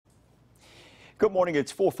Good morning.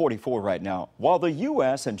 It's 4:44 right now. While the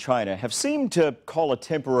U.S. and China have seemed to call a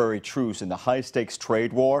temporary truce in the high-stakes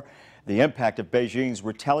trade war, the impact of Beijing's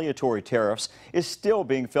retaliatory tariffs is still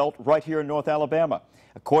being felt right here in North Alabama.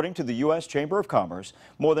 According to the U.S. Chamber of Commerce,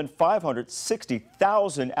 more than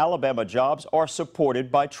 560,000 Alabama jobs are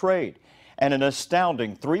supported by trade, and an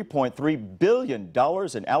astounding $3.3 billion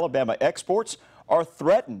in Alabama exports are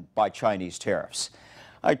threatened by Chinese tariffs.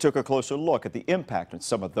 I took a closer look at the impact on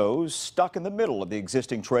some of those stuck in the middle of the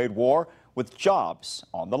existing trade war with jobs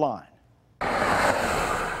on the line.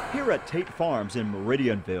 Here at Tate Farms in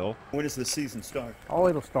Meridianville. When does the season start? Oh,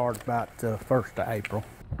 it'll start about 1st of April.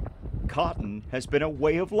 Cotton has been a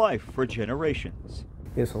way of life for generations.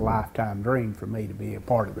 It's a lifetime dream for me to be a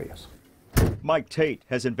part of this. Mike Tate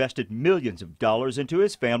has invested millions of dollars into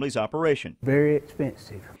his family's operation. Very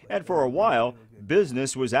expensive. And for a while,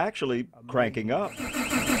 business was actually cranking up.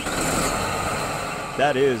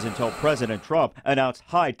 That is until President Trump announced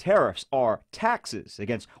high tariffs or taxes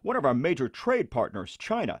against one of our major trade partners,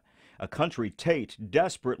 China, a country Tate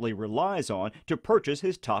desperately relies on to purchase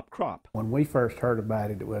his top crop. When we first heard about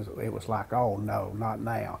it, it was like, oh no, not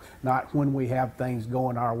now. Not when we have things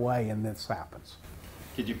going our way and this happens.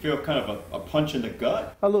 Did you feel kind of a punch in the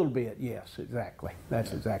gut? A little bit, yes, exactly.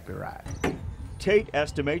 That's exactly right. Tate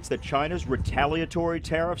estimates that China's retaliatory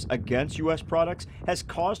tariffs against U.S. products has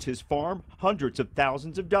cost his farm hundreds of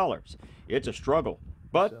thousands of dollars. It's a struggle,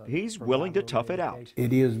 but he's willing to tough it out.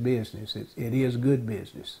 It is business. It is good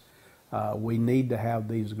business. We need to have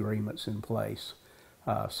these agreements in place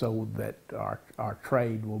so that our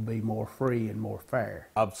trade will be more free and more fair.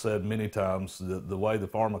 I've said many times that the way the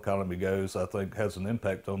farm economy goes, I think, has an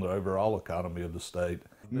impact on the overall economy of the state.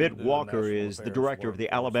 Mitt Walker is the director of the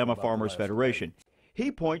Alabama Farmers Federation.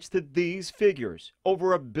 He points to these figures: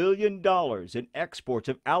 over $1 billion in exports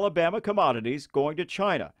of Alabama commodities going to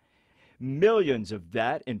China. Millions of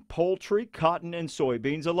that in poultry, cotton, and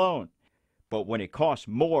soybeans alone. But when it costs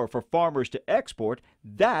more for farmers to export,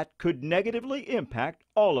 that could negatively impact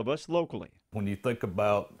all of us locally. When you think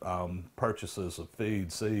about purchases of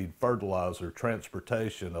feed, seed, fertilizer,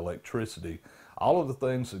 transportation, electricity, all of the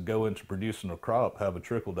things that go into producing a crop have a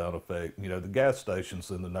trickle-down effect. You know, the gas stations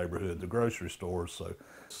in the neighborhood, the grocery stores, so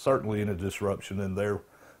certainly any disruption in their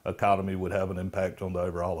economy would have an impact on the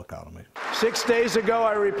overall economy. 6 days ago,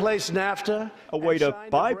 I replaced NAFTA. A way to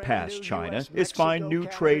bypass China is find new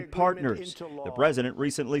trade partners. The president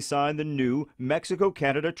recently signed the new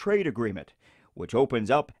Mexico-Canada trade agreement, which opens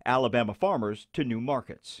up Alabama farmers to new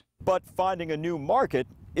markets. But finding a new market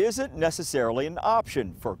isn't necessarily an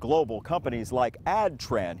option for global companies like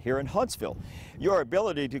AdTran here in Huntsville. Your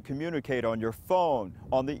ability to communicate on your phone,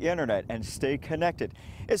 on the internet, and stay connected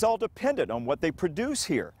is all dependent on what they produce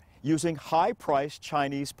here, using high-priced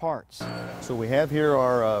Chinese parts. So we have here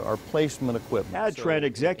our placement equipment. AdTran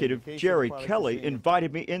executive Jerry Kelly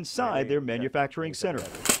invited me inside their manufacturing center,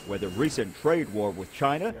 where the recent trade war with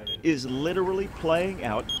China is literally playing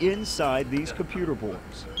out inside these computer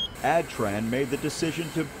boards. AdTran made the decision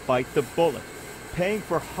to bite the bullet, paying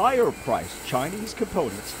for higher-priced Chinese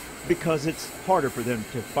components because it's harder for them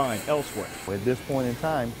to find elsewhere. At this point in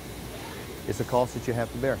time, it's a cost that you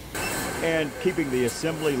have to bear. And keeping the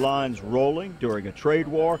assembly lines rolling during a trade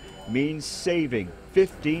war means saving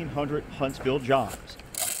 1,500 Huntsville jobs.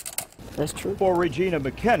 That's true. For Regina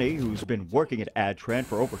McKinney, who's been working at AdTran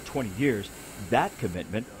for over 20 years, that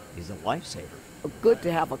commitment is a lifesaver. Good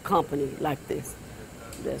to have a company like this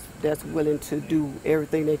that's willing to do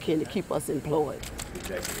everything they can to keep us employed.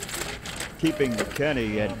 Keeping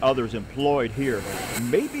McKinney and others employed here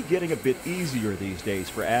may be getting a bit easier these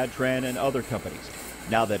days for AdTran and other companies,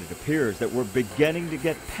 now that it appears that we're beginning to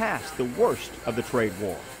get past the worst of the trade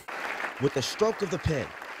war. With the stroke of the pen,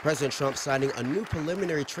 President Trump signing a new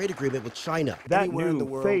preliminary trade agreement with China. That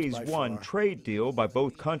new Phase 1 trade deal by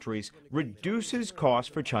both countries reduces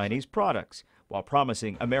costs for Chinese products, while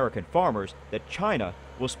promising American farmers that China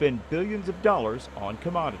will spend billions of dollars on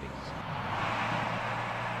commodities.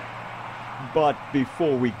 But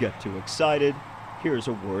before we get too excited, here's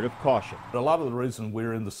a word of caution. A lot of the reason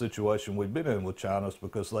we're in the situation we've been in with China is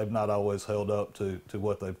because they've not always held up to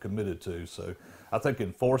what they've committed to. So I think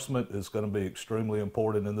enforcement is going to be extremely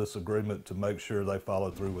important in this agreement to make sure they follow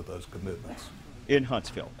through with those commitments. In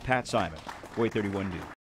Huntsville, Pat Simon, WAAY 31 News.